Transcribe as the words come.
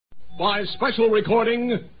by special recording,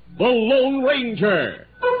 The Lone Ranger.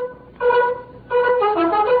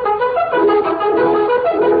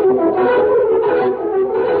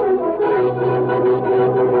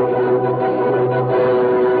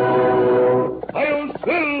 Hi-yo,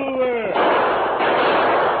 Silver!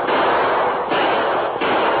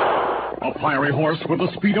 A fiery horse with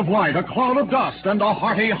the speed of light, a cloud of dust, and a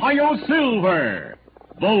hearty Hi-yo, Silver!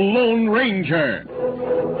 The Lone Ranger.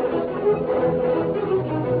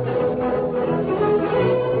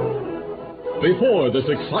 Before this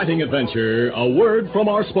exciting adventure, a word from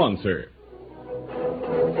our sponsor.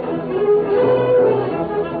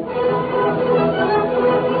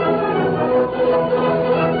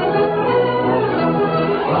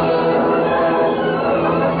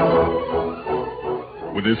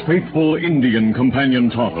 With his faithful Indian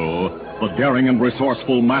companion Tonto, the daring and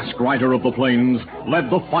resourceful masked rider of the plains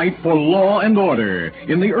led the fight for law and order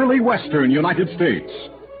in the early western United States.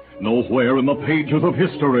 Nowhere in the pages of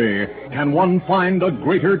history can one find a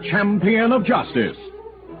greater champion of justice.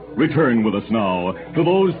 Return with us now to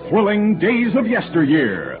those thrilling days of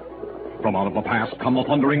yesteryear. From out of the past come the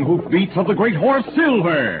thundering hoofbeats of the great horse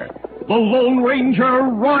Silver. The Lone Ranger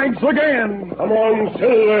rides again. Come on,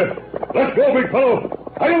 Silver. Let's go, big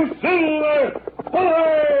fellow. Hi-yo, Silver!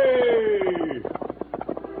 Hooray!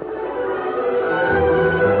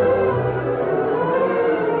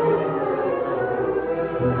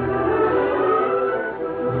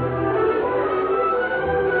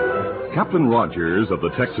 Captain Rogers of the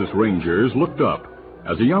Texas Rangers looked up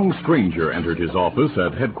as a young stranger entered his office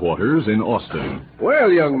at headquarters in Austin.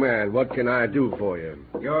 Well, young man, what can I do for you?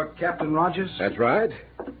 You're Captain Rogers? That's right.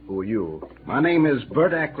 Who are you? My name is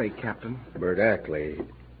Bert Ackley, Captain. Bert Ackley.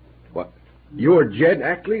 What? You're Jed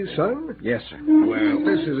Ackley's son? Yes, sir. Well,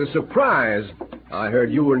 this is a surprise. I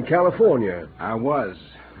heard you were in California. I was,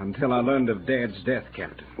 until I learned of Dad's death,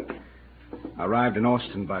 Captain. I arrived in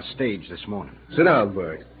Austin by stage this morning. Sit down,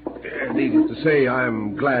 Bert. Needless to say,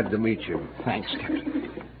 I'm glad to meet you. Thanks,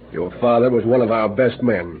 Captain. Your father was one of our best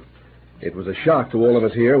men. It was a shock to all of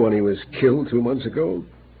us here when he was killed 2 months ago.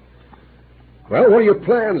 Well, what are your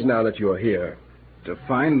plans now that you're here? To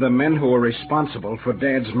find the men who are responsible for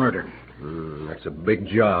Dad's murder. That's a big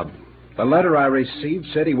job. The letter I received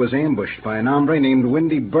said he was ambushed by an hombre named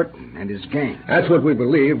Windy Burton and his gang. That's what we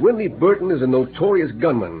believe. Windy Burton is a notorious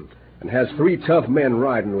gunman and has 3 tough men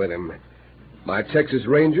riding with him. My Texas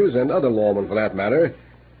Rangers, and other lawmen for that matter,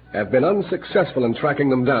 have been unsuccessful in tracking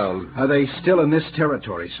them down. Are they still in this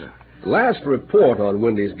territory, sir? Last report on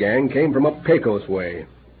Windy's gang came from up Pecos way.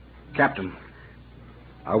 Captain,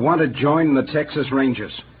 I want to join the Texas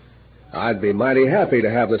Rangers. I'd be mighty happy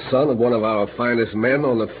to have the son of one of our finest men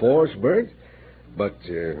on the force, Bert. But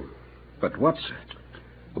what, sir?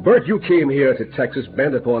 Bert, you came here to Texas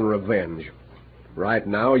bent upon revenge. Right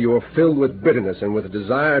now, you're filled with bitterness and with a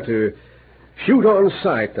desire to shoot on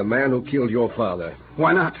sight the man who killed your father.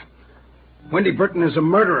 Why not? Windy Burton is a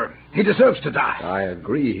murderer. He deserves to die. I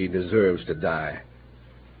agree he deserves to die.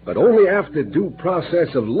 But only after due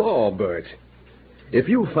process of law, Bert. If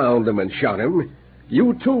you found him and shot him,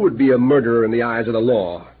 you too would be a murderer in the eyes of the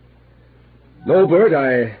law. No, Bert,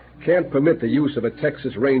 I can't permit the use of a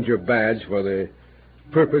Texas Ranger badge for the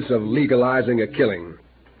purpose of legalizing a killing.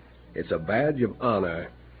 It's a badge of honor,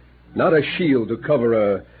 not a shield to cover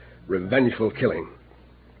a revengeful killing.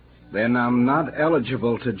 Then I'm not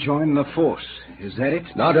eligible to join the force. Is that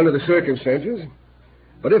it? Not under the circumstances.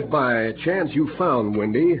 But if by chance you found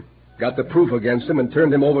Windy, got the proof against him, and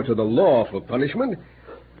turned him over to the law for punishment,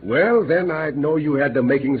 well, then I'd know you had the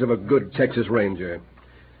makings of a good Texas Ranger.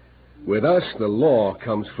 With us, the law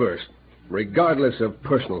comes first, regardless of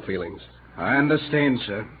personal feelings. I understand,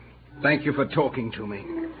 sir. Thank you for talking to me.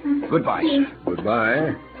 Goodbye, sir.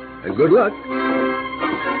 Goodbye, and good luck.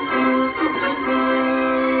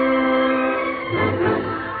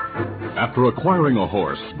 After acquiring a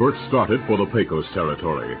horse, Bert started for the Pecos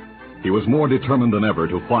territory. He was more determined than ever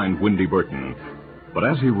to find Windy Burton. But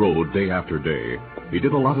as he rode day after day, he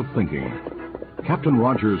did a lot of thinking. Captain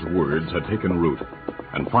Rogers' words had taken root,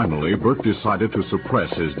 and finally Bert decided to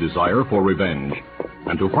suppress his desire for revenge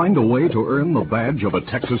and to find a way to earn the badge of a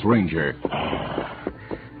Texas Ranger.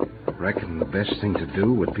 Reckon the best thing to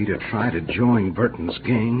do would be to try to join Burton's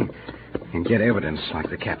gang and get evidence like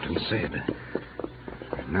the captain said.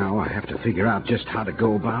 Now I have to figure out just how to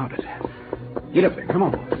go about it. Get up there, come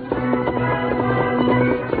on.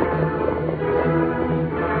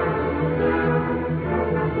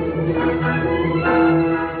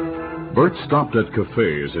 Bert stopped at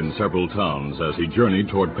cafes in several towns as he journeyed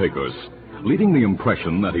toward Pecos, leaving the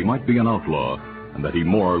impression that he might be an outlaw and that he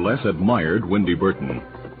more or less admired Windy Burton.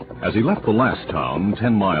 As he left the last town,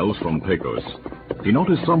 10 miles from Pecos, he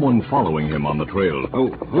noticed someone following him on the trail. Oh,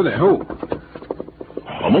 who there? Who?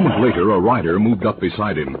 A moment later, a rider moved up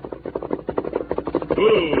beside him.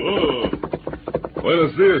 Oh.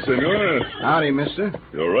 Buenos dias, senor. Howdy, mister.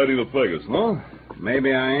 You're riding to Pecos, no?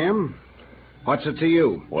 Maybe I am. What's it to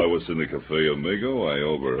you? Well, I was in the Cafe Amigo. I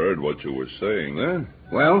overheard what you were saying there.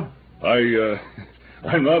 Well?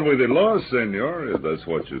 I'm not with the law, senor, if that's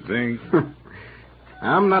what you think.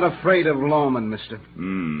 I'm not afraid of lawmen, mister.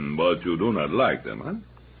 But you do not like them, huh?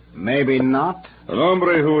 Maybe not. An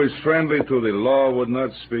hombre who is friendly to the law would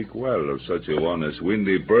not speak well of such a one as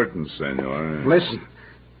Windy Burton, senor. Listen,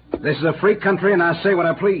 this is a free country, and I say what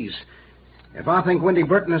I please. If I think Windy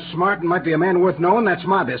Burton is smart and might be a man worth knowing, that's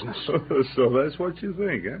my business. So that's what you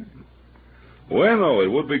think, eh? Well, it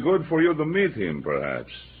would be good for you to meet him,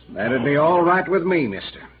 perhaps. That'd be all right with me,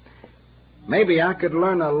 mister. Maybe I could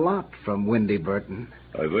learn a lot from Windy Burton.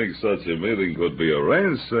 I think such a meeting could be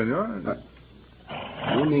arranged, senor.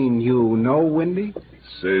 You mean you know Windy?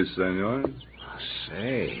 Si, senor.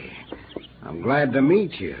 Say, I'm glad to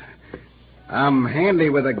meet you. I'm handy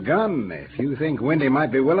with a gun. If you think Windy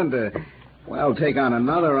might be willing to, well, take on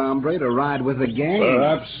another hombre to ride with the gang.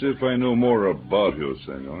 Perhaps if I knew more about you,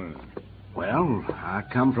 senor. Well, I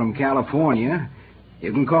come from California.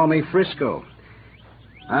 You can call me Frisco.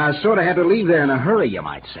 I sort of had to leave there in a hurry, you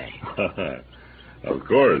might say. Of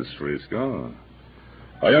course, Frisco.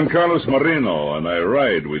 I am Carlos Marino, and I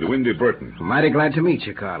ride with Windy Burton. Mighty glad to meet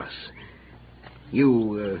you, Carlos.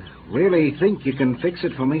 You really think you can fix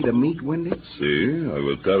it for me to meet Windy? See, I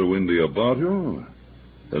will tell Windy about you.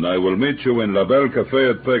 Then I will meet you in La Belle Cafe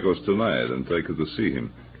at Pecos tonight and take you to see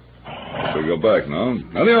him. I shall go back now.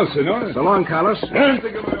 Adios, senor. So long, Carlos.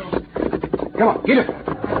 Come on, get it.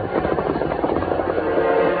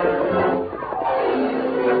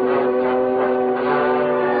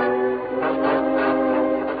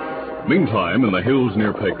 Meantime, in the hills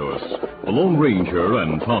near Pecos, the Lone Ranger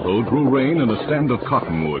and Tonto drew rein in a stand of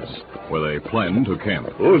cottonwoods, where they planned to camp.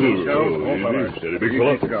 Easy, big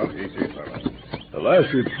fella. The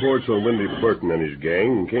last reports on Windy Burton and his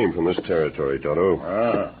gang came from this territory, Tonto.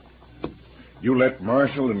 You let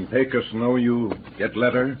Marshall and Pecos know you get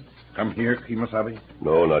letter? Come here, Kimasabi?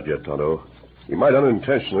 No, not yet, Tonto. He might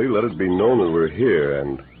unintentionally let it be known that we're here,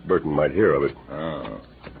 and Burton might hear of it.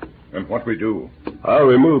 And what we do? I'll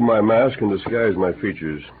remove my mask and disguise my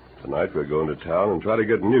features. Tonight we're going to town and try to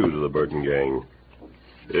get news of the Burton gang.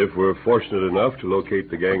 If we're fortunate enough to locate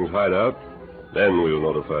the gang's hideout, then we'll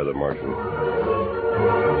notify the marshal.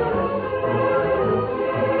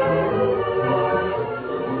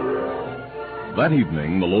 That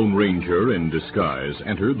evening, the Lone Ranger, in disguise,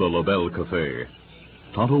 entered the La Belle Cafe.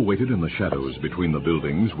 Tonto waited in the shadows between the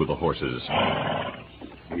buildings with the horses.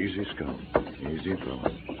 Easy, Scout. Easy, fella.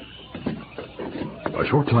 A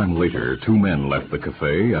short time later, 2 men left the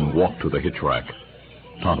cafe and walked to the hitch rack.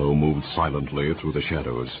 Tonto moved silently through the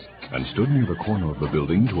shadows and stood near the corner of the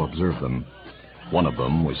building to observe them. One of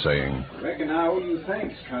them was saying, Reckon I owe you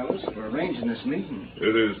thanks, Carlos, for arranging this meeting.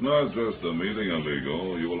 It is not just a meeting,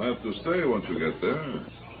 amigo. You will have to stay once you get there.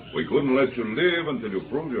 We couldn't let you leave until you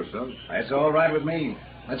prove yourself. That's all right with me.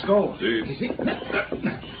 Let's go. See?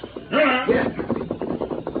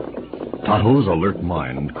 Tonto's alert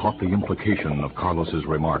mind caught the implication of Carlos's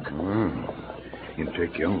remark. You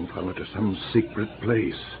take young fella to some secret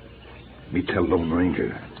place. Me tell Lone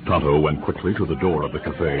Ranger. Tonto went quickly to the door of the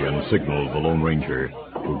cafe and signaled the Lone Ranger,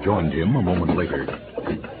 who joined him a moment later.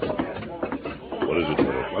 What is it,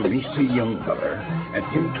 Tonto? Well, me see young fella and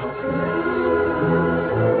him talking.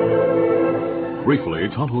 Briefly,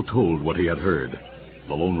 Tonto told what he had heard.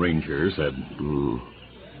 The Lone Ranger said,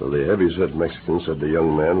 Well, the heavy-set Mexican said the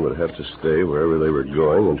young man would have to stay wherever they were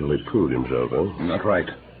going until he proved himself, huh? Not right.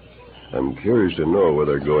 I'm curious to know where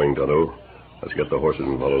they're going, Tonto. Let's get the horses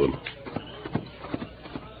and follow them.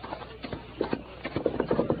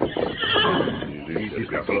 Easy,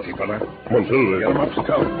 Scout. Fella. Come on, Silver. Get him up,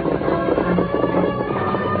 Scout.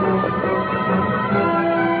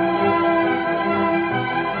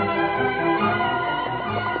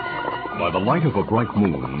 By the light of a bright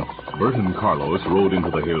moon, Bert and Carlos rode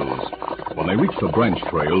into the hills. When they reached a branch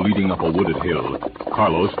trail leading up a wooded hill,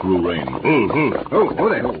 Carlos drew rein. Oh,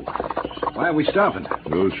 there. Why are we stopping?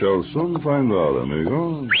 You shall soon find out,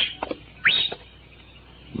 amigo.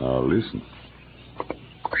 Now listen.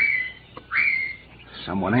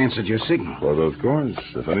 Someone answered your signal. Well, of course.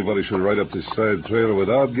 If anybody should ride up this side trail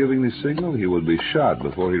without giving the signal, he would be shot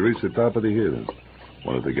before he reached the top of the hill.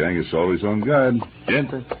 One of the gang is always on guard.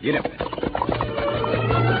 Gente. Get up.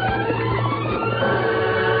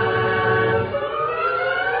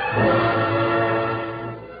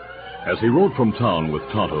 As he rode from town with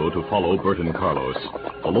Tonto to follow Bert and Carlos,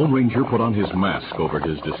 the Lone Ranger put on his mask over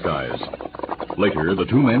his disguise. Later, the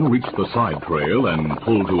two men reached the side trail and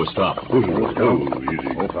pulled to a stop. Let's go.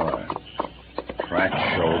 Easy.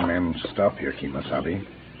 Tracks show men stop here, Kemosabe.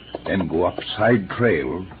 Then go up side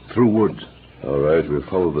trail through woods. All right, we'll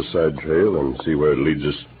follow the side trail and see where it leads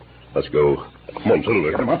us. Let's go. Come on,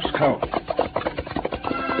 Silver. Get him up, Scout.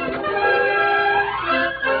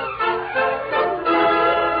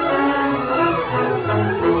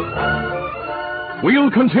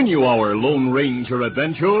 We'll continue our Lone Ranger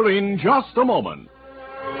adventure in just a moment.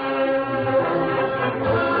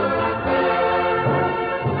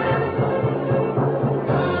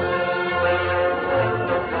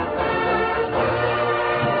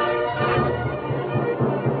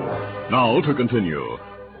 Now to continue.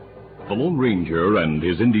 The Lone Ranger and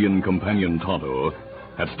his Indian companion Tonto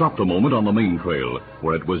had stopped a moment on the main trail,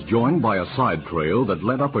 where it was joined by a side trail that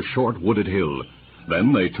led up a short wooded hill.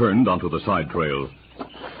 Then they turned onto the side trail.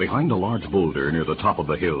 Behind a large boulder near the top of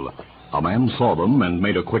the hill, a man saw them and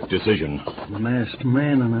made a quick decision. A masked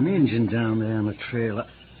man and an Injun down there on the trail.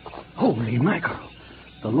 Holy mackerel.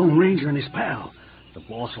 The Lone Ranger and his pal. The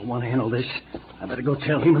boss will want to handle this. I better go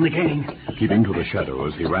tell him and the gang. Keeping to the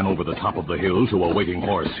shadows, he ran over the top of the hill to a waiting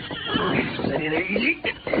horse. Steady there, easy.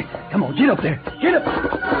 Come on, get up there. Get up.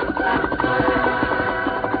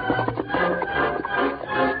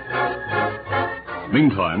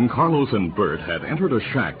 Meantime, Carlos and Bert had entered a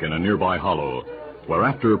shack in a nearby hollow, where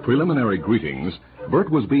after preliminary greetings, Bert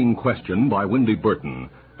was being questioned by Windy Burton,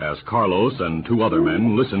 as Carlos and two other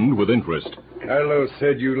men listened with interest. Carlos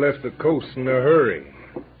said you left the coast in a hurry.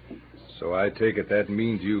 So I take it that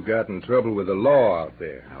means you got in trouble with the law out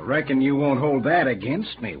there. I reckon you won't hold that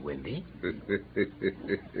against me, Windy.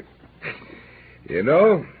 You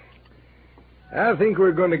know, I think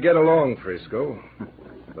we're going to get along, Frisco.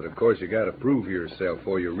 But, of course, you got to prove yourself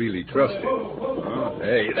before you really trust him.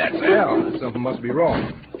 Hey, that's Al. Something must be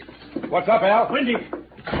wrong. What's up, Al? Windy.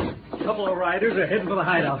 A couple of riders are heading for the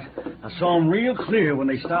hideout. I saw them real clear when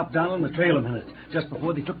they stopped down on the trail a minute, just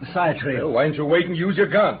before they took the side trail. Well, why didn't you wait and use your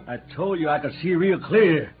gun? I told you I could see real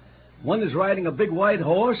clear. One is riding a big white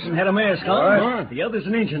horse and had a mask on. Right. The other's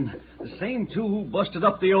an Injun. The same two who busted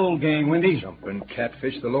up the old gang, Windy. Jumping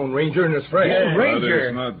catfish, the Lone Ranger and his friend. Yeah, That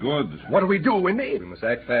is not good. What do we do, Windy? We must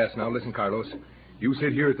act fast now. Listen, Carlos. You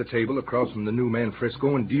sit here at the table across from the new man,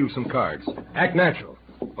 Frisco, and deal some cards. Act natural.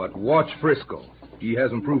 But watch Frisco. He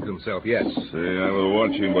hasn't proved himself yet. Say, I will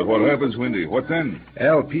watch him, but what happens, Windy? What then?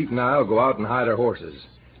 Al, Pete, and I'll go out and hide our horses.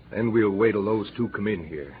 Then we'll wait till those two come in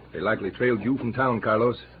here. They likely trailed you from town,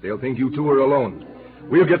 Carlos. They'll think you two are alone.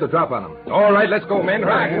 We'll get the drop on them. All right, let's go, men.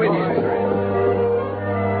 Right with you.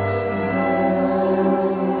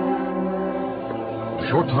 A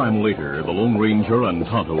short time later, the Lone Ranger and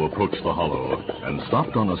Tonto approached the hollow and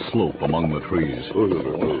stopped on a slope among the trees.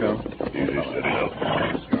 Easy, steady now.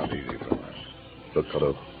 Look,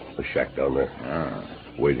 Tonto, the shack down there.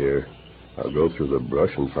 Wait here. I'll go through the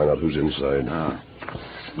brush and find out who's inside.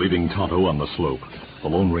 Leaving Tonto on the slope, the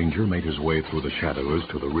Lone Ranger made his way through the shadows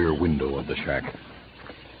to the rear window of the shack.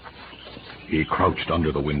 He crouched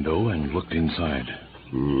under the window and looked inside.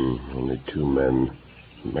 Only two men,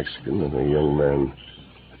 a Mexican and a young man.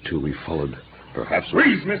 The two we followed. Perhaps...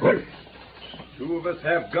 Freeze, mister! Two of us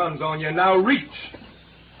have guns on you. Now reach!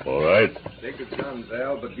 All right. Take the guns,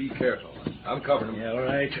 Al, but be careful. I'm covering them. Yeah, all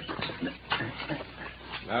right.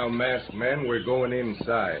 Now, masked men, we're going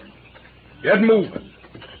inside. Get moving.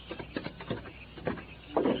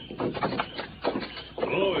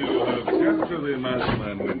 Oh, you have captured the masked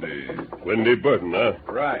man, Windy. Windy Burton, huh?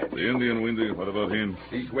 Right. The Indian, Windy, what about him?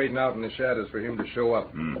 He's waiting out in the shadows for him to show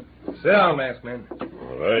up. Sit down, masked man.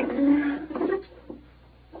 All right.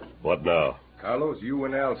 What now? Carlos, you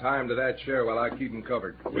and Al tie him to that chair while I keep him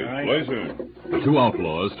covered. With pleasure. The two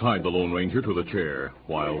outlaws tied the Lone Ranger to the chair,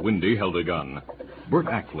 while Windy held a gun. Bert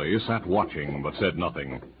Ackley sat watching but said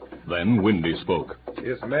nothing. Then Windy spoke.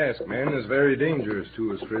 This masked man is very dangerous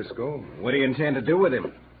to us, Frisco. What do you intend to do with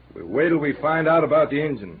him? We'll wait till we find out about the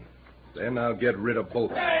engine. Then I'll get rid of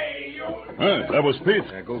both. Hey, that was Pete.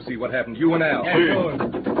 Now go see what happened to you and Al.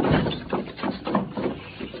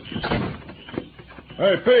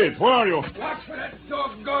 Hey, Pete, where are you? Watch for that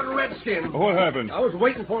doggone redskin. What happened? I was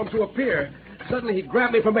waiting for him to appear. Suddenly he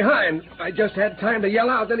grabbed me from behind. I just had time to yell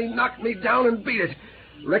out, then he knocked me down and beat it.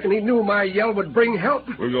 Reckon he knew my yell would bring help.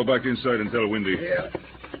 We'll go back inside and tell Windy. Yeah.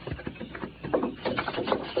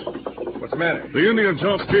 What's the matter? The Indian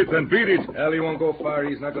jumped Pete and beat it. Al, he won't go far.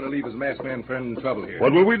 He's not going to leave his masked man friend in trouble here.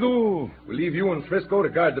 What will we do? We'll leave you and Frisco to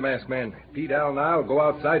guard the masked man. Pete, Al, and I'll go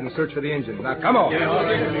outside and search for the engine. Now, come on. Yeah, all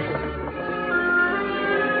right.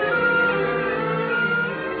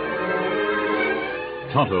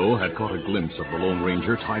 Tonto had caught a glimpse of the Lone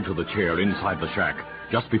Ranger tied to the chair inside the shack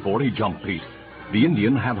just before he jumped Pete. The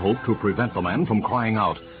Indian had hoped to prevent the man from crying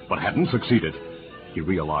out, but hadn't succeeded. He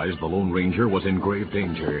realized the Lone Ranger was in grave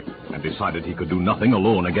danger and decided he could do nothing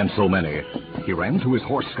alone against so many. He ran to his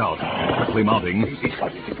horse Scout, quickly mounting,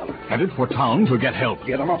 headed for town to get help.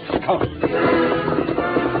 Get him up, Scout.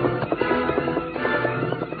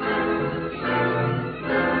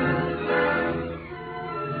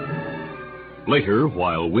 Later,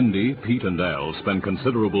 while Windy, Pete, and Al spent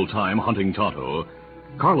considerable time hunting Tonto,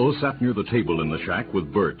 Carlos sat near the table in the shack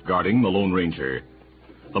with Bert guarding the Lone Ranger.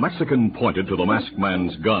 The Mexican pointed to the masked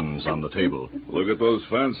man's guns on the table. Look at those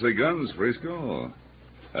fancy guns, Frisco.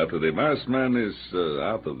 After the masked man is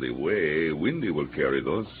out of the way, Windy will carry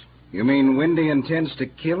those. You mean Windy intends to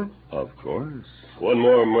kill him? Of course. One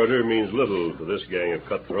more murder means little to this gang of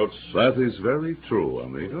cutthroats. That is very true,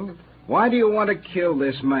 amigo. Why do you want to kill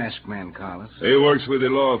this masked man, Carlos? He works with the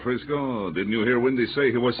law, Frisco. Didn't you hear Windy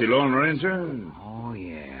say he was the Lone Ranger? Oh,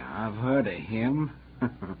 yeah, I've heard of him.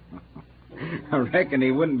 I reckon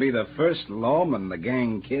he wouldn't be the first lawman the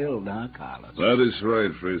gang killed, huh, Carlos? That is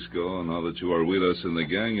right, Frisco. Now that you are with us in the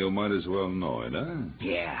gang, you might as well know it, huh?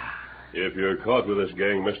 Yeah. If you're caught with this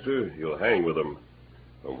gang, mister, you'll hang with them.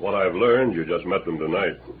 From what I've learned, you just met them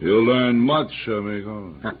tonight. You'll learn much,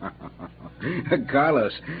 amigo.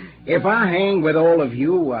 Carlos, if I hang with all of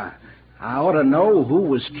you, I ought to know who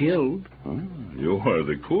was killed. You are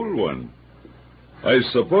the cool one. I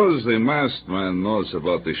suppose the masked man knows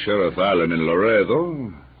about the Sheriff Allen in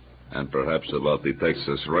Laredo, and perhaps about the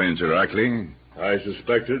Texas Ranger Ackley. I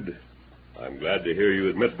suspected. I'm glad to hear you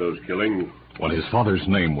admit those killings. When his father's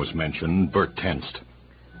name was mentioned, Bert tensed.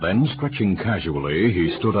 Then, stretching casually,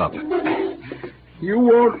 he stood up. You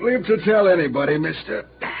won't live to tell anybody, mister.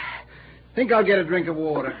 Think I'll get a drink of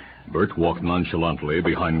water. Bert walked nonchalantly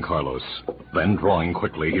behind Carlos. Then, drawing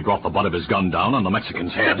quickly, he brought the butt of his gun down on the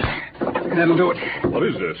Mexican's head. That'll do it. What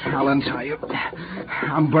is this? I'll untie you.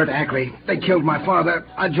 I'm Bert Ackley. They killed my father.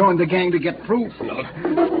 I joined the gang to get proof.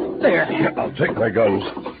 There. I'll take my guns.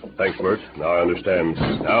 Thanks, Bert. Now I understand.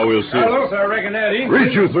 Now we'll see. Hello, sir. Reckon that he.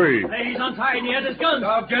 Reach, you three. Hey, he's untied and he has his guns.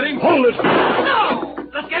 I'll get him. Hold it. No!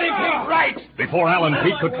 Let's get him, Pete. Right. Before Al and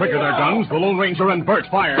Pete could trigger their guns, the Lone Ranger and Bert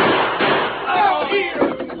fired. Oh, here.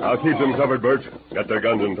 I'll keep them covered, Bert. Get their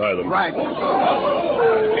guns and tie them. Right. You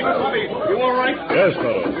all right? Yes,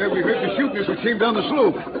 Tonto. Yeah, we heard the shooting as we came down the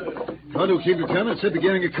slope. Tonto came to town and said the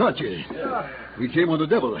gang had caught you. We came on the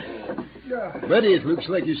double. Buddy, it looks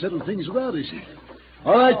like you settled things without us.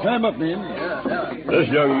 All right, time up, men. This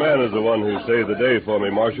young man is the one who saved the day for me,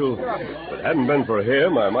 Marshal. If it hadn't been for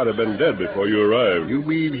him, I might have been dead before you arrived. You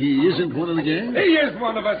mean he isn't one of the gang? He is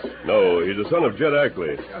one of us. No, he's the son of Jed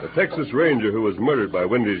Ackley, the Texas Ranger who was murdered by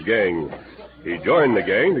Windy's gang. He joined the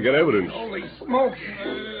gang to get evidence. Holy smoke.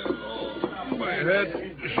 My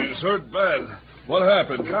head, she's hurt bad. What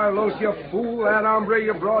happened? Carlos, you fool. That hombre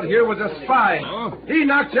you brought here was a spy. Huh? He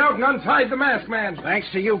knocked you out and untied the masked man. Thanks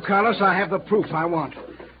to you, Carlos, I have the proof I want.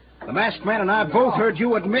 The masked man and I both heard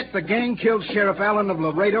you admit the gang killed Sheriff Allen of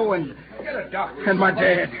Laredo and Get a doctor. my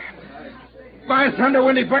dad. By thunder,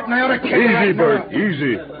 Windy Burton, I ought to kill you Easy, right Bert, now.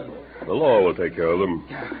 easy. The law will take care of them.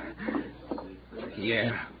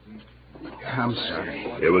 Yeah. I'm sorry.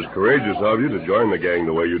 It was courageous of you to join the gang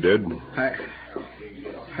the way you did.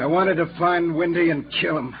 I wanted to find Windy and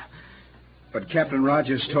kill him. But Captain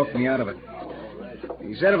Rogers talked me out of it.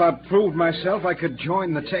 He said if I proved myself, I could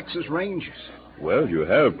join the Texas Rangers. Well, you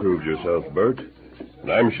have proved yourself, Bert.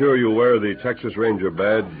 And I'm sure you'll wear the Texas Ranger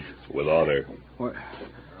badge with honor. What?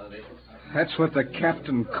 That's what the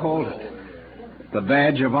captain called it. The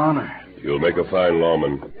badge of honor. You'll make a fine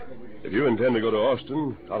lawman. If you intend to go to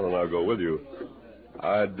Austin, Todd and I'll go with you.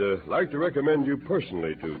 I'd like to recommend you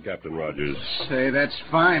personally to Captain Rogers. Say, that's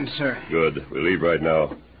fine, sir. Good. We'll leave right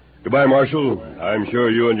now. Goodbye, Marshal. I'm sure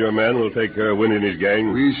you and your men will take care of Windy and his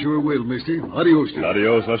gang. We sure will, mister. Adios.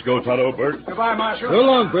 Adios. Let's go, Tonto, Bert. Goodbye, Marshal. So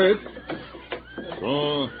long, Bert.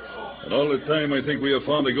 Oh, and all the time I think we have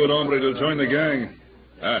found a good hombre to join the gang.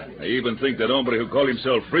 I even think that hombre who called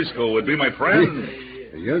himself Frisco would be my friend.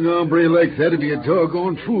 A young hombre like that'd be a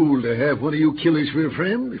doggone fool to have one of you killers for a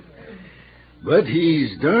friend. But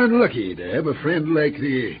he's darn lucky to have a friend like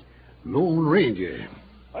the Lone Ranger.